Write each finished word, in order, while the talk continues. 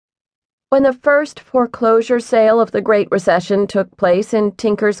When the first foreclosure sale of the Great Recession took place in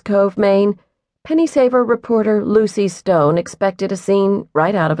Tinker's Cove, Maine, Penny Saver reporter Lucy Stone expected a scene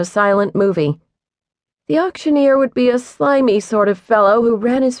right out of a silent movie. The auctioneer would be a slimy sort of fellow who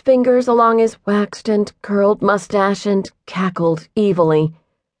ran his fingers along his waxed and curled mustache and cackled evilly.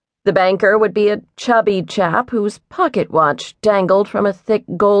 The banker would be a chubby chap whose pocket watch dangled from a thick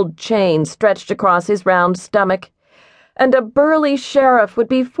gold chain stretched across his round stomach, and a burly sheriff would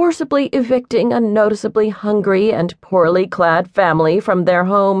be forcibly evicting a noticeably hungry and poorly clad family from their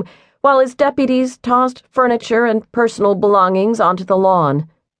home, while his deputies tossed furniture and personal belongings onto the lawn.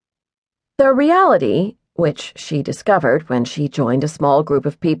 The reality, which she discovered when she joined a small group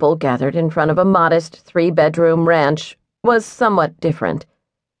of people gathered in front of a modest 3-bedroom ranch, was somewhat different.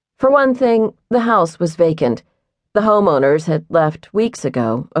 For one thing, the house was vacant. The homeowners had left weeks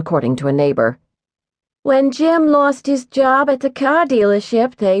ago, according to a neighbor. When Jim lost his job at the car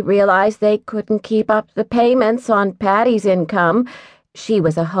dealership, they realized they couldn't keep up the payments on Patty's income. She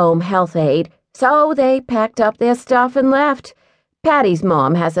was a home health aide, so they packed up their stuff and left. Patty's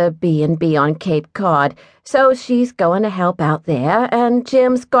mom has a B&B on Cape Cod, so she's going to help out there, and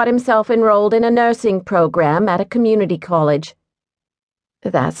Jim's got himself enrolled in a nursing program at a community college.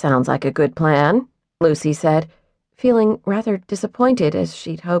 That sounds like a good plan, Lucy said, feeling rather disappointed as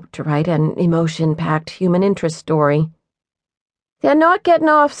she'd hoped to write an emotion-packed human interest story. They're not getting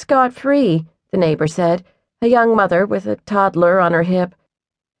off scot-free, the neighbor said, a young mother with a toddler on her hip.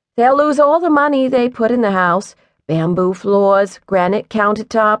 They'll lose all the money they put in the house, bamboo floors, granite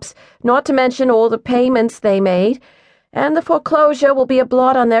countertops, not to mention all the payments they made, and the foreclosure will be a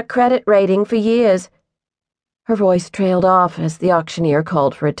blot on their credit rating for years. Her voice trailed off as the auctioneer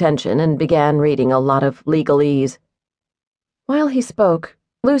called for attention and began reading a lot of legalese. While he spoke,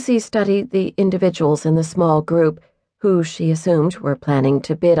 Lucy studied the individuals in the small group, who she assumed were planning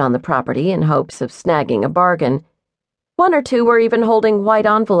to bid on the property in hopes of snagging a bargain. One or two were even holding white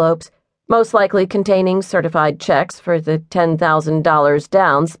envelopes, most likely containing certified checks for the $10,000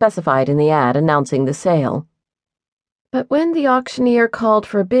 down specified in the ad announcing the sale. But when the auctioneer called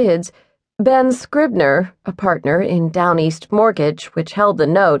for bids, Ben Scribner, a partner in Down East Mortgage, which held the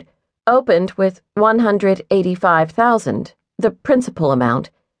note, opened with $185,000, the principal amount.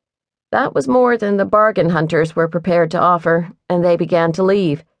 That was more than the bargain hunters were prepared to offer, and they began to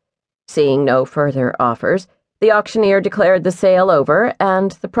leave. Seeing no further offers, the auctioneer declared the sale over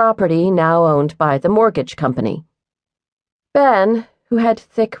and the property now owned by the mortgage company. Ben, who had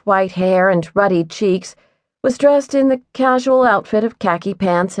thick white hair and ruddy cheeks, was dressed in the casual outfit of khaki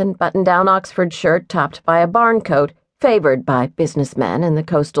pants and button-down Oxford shirt topped by a barn coat, favored by businessmen in the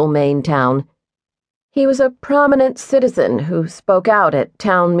coastal Maine town. He was a prominent citizen who spoke out at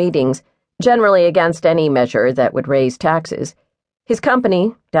town meetings, generally against any measure that would raise taxes. His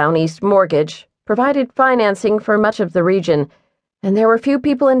company, Down East Mortgage, provided financing for much of the region, and there were few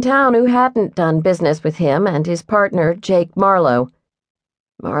people in town who hadn't done business with him and his partner, Jake Marlowe.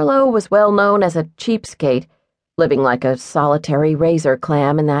 Marlowe was well known as a cheapskate, living like a solitary razor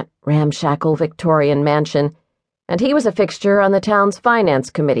clam in that ramshackle Victorian mansion, and he was a fixture on the town's finance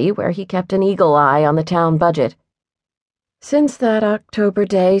committee where he kept an eagle eye on the town budget. Since that October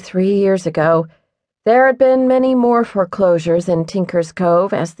day 3 years ago, there had been many more foreclosures in Tinker's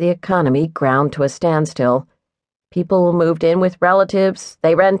Cove as the economy ground to a standstill. People moved in with relatives,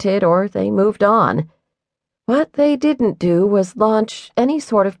 they rented, or they moved on. What they didn't do was launch any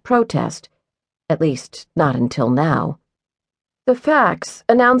sort of protest, at least not until now. The fax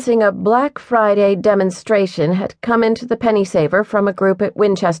announcing a Black Friday demonstration had come into the Penny Saver from a group at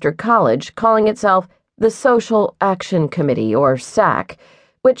Winchester College calling itself the Social Action Committee, or SAC,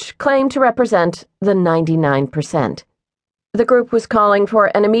 which claimed to represent the 99%. The group was calling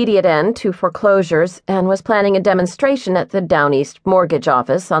for an immediate end to foreclosures and was planning a demonstration at the Down East Mortgage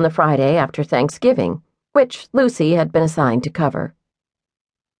office on the Friday after Thanksgiving, which Lucy had been assigned to cover.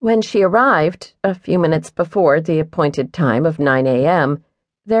 When she arrived, a few minutes before the appointed time of 9 a.m.,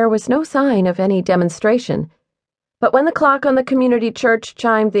 there was no sign of any demonstration. But when the clock on the community church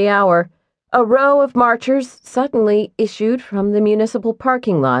chimed the hour, a row of marchers suddenly issued from the municipal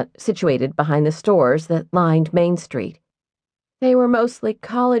parking lot situated behind the stores that lined Main Street. They were mostly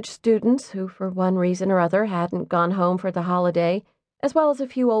college students who, for one reason or other, hadn't gone home for the holiday, as well as a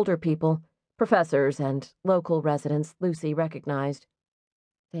few older people, professors and local residents Lucy recognized.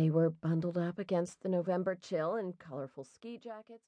 They were bundled up against the November chill in colorful ski jackets.